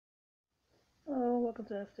welcome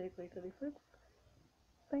to SJ336,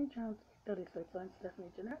 St. John 36. I'm Stephanie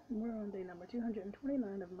Jeanette, and we're on day number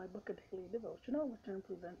 229 of my book, A Daily Devotional, which I'm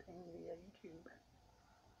presenting via YouTube.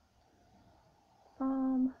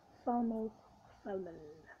 Salmos Salmon.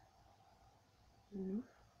 9,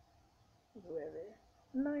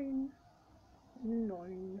 9,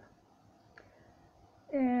 9.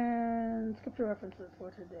 And scripture references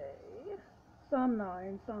for today. Psalm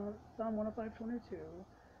 9, Psalm 105:22,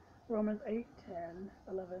 Romans 8, 10,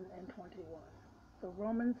 11, and 21. So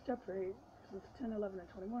Romans chapter 8, verses 10, 11, and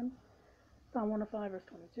 21. Psalm 105, verse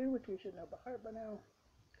 22, which we should know by heart by now.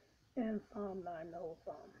 And Psalm 9, the whole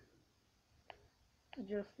psalm.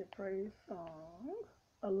 Just a praise song,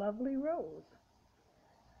 A Lovely Rose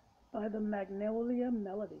by the Magnolia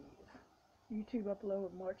Melodies. YouTube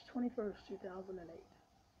upload March 21st, 2008.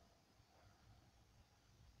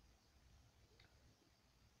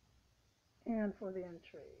 And for the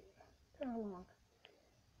entry, turn along.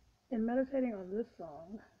 In meditating on this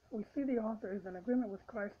song, we see the author is in agreement with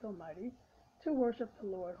Christ Almighty to worship the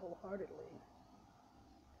Lord wholeheartedly.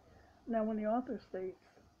 Now, when the author states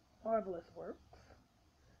marvelous works,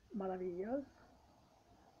 Maravilloso,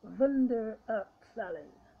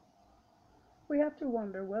 Wunderexcellent, we have to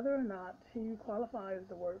wonder whether or not he qualifies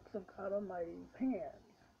the works of God Almighty's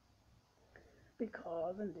hands,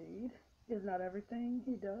 because indeed is not everything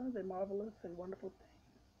he does a marvelous and wonderful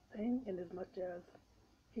thing, inasmuch as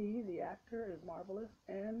he, the actor, is marvelous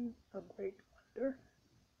and a great wonder.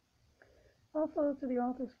 Also, to the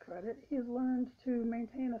author's credit, he has learned to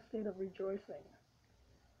maintain a state of rejoicing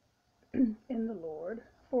in the Lord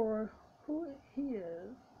for who he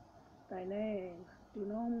is, thy name, tu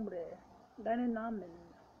nombre, dein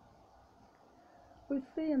Namen. We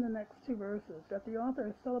see in the next two verses that the author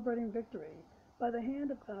is celebrating victory by the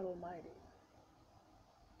hand of God Almighty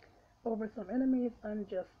over some enemy's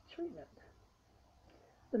unjust treatment.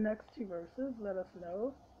 The next two verses let us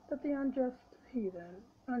know that the unjust heathen,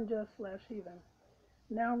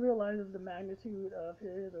 now realizes the magnitude of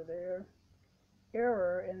his or their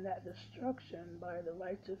error, in that destruction by the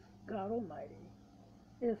righteous God Almighty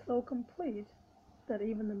is so complete that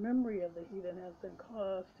even the memory of the heathen has been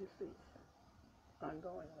caused to cease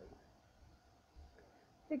ongoingly.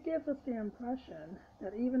 It gives us the impression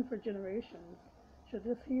that even for generations, should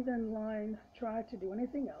this heathen line try to do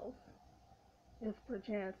anything else, if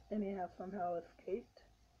perchance any have somehow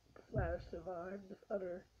escaped/survived this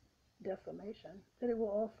utter decimation, that it will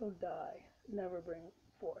also die, never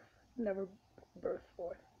burst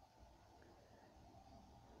forth.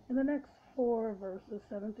 In the next four verses,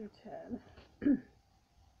 7 through 10,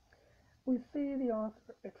 we see the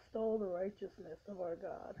author extol the righteousness of our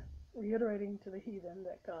God, reiterating to the heathen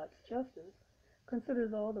that God's justice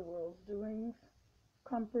considers all the world's doings,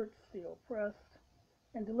 comforts the oppressed,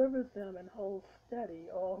 and delivers them and holds steady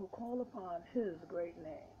all who call upon his great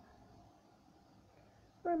name.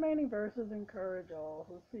 The remaining verses encourage all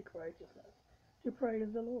who seek righteousness to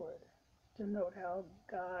praise the Lord, to note how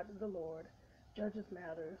God the Lord judges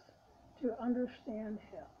matters, to understand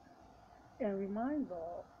him, and reminds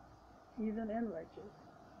all, heathen and righteous,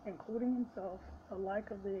 including himself,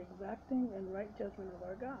 alike of the exacting and right judgment of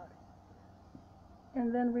our God,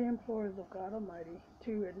 and then re-implores of God Almighty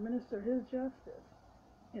to administer his justice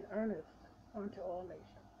in earnest unto all nations.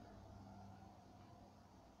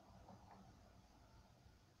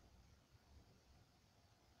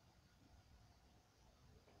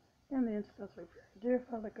 And the intercessory prayer. Dear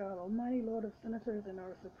Father God, Almighty Lord of senators and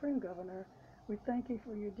our Supreme Governor, we thank you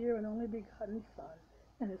for your dear and only begotten Son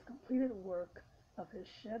and his completed work of his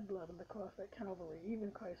shed blood on the cross at Calvary,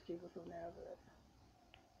 even Christ Jesus of Nazareth.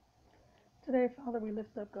 Today, Father, we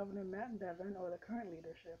lift up Governor Matt Bevin, or the current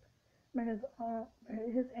leadership. May his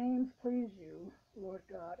aims please you, Lord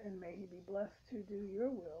God, and may he be blessed to do your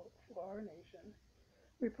will for our nation.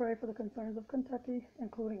 We pray for the concerns of Kentucky,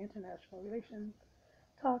 including international relations,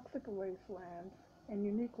 toxic wastelands, and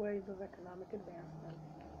unique ways of economic advancement,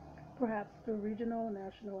 perhaps through regional,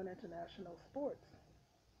 national, and international sports.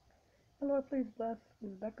 And Lord, please bless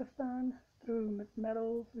Uzbekistan through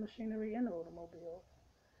metals, machinery, and automobiles.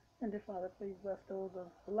 And dear Father, please bless those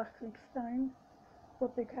of Liechtenstein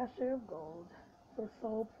with a cache of gold for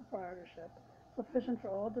sole proprietorship, sufficient for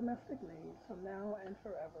all domestic needs from now and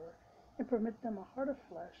forever, and permit them a heart of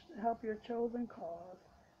flesh to help your chosen cause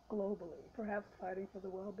globally, perhaps fighting for the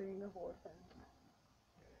well-being of orphans.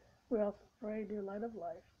 We also pray, dear Light of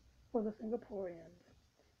Life, for the Singaporeans.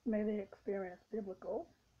 May they experience biblical,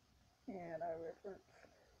 and I reference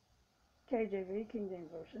KJV, King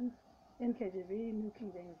James Version, NKJV, New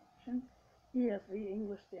King James Version, ESV,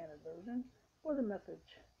 English Standard Version, or the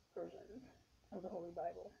Message version of the Holy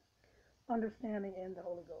Bible. understanding in the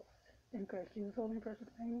Holy Ghost. In Christ Jesus' holy and precious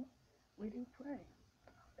name, we do pray.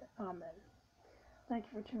 Amen. Thank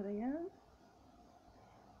you for tuning in.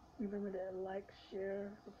 Remember to like,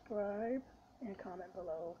 share, subscribe, and comment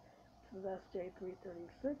below. This is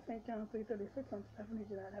SJ336, St. John 336. I'm Stephanie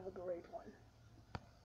Jeanette. Have a great one.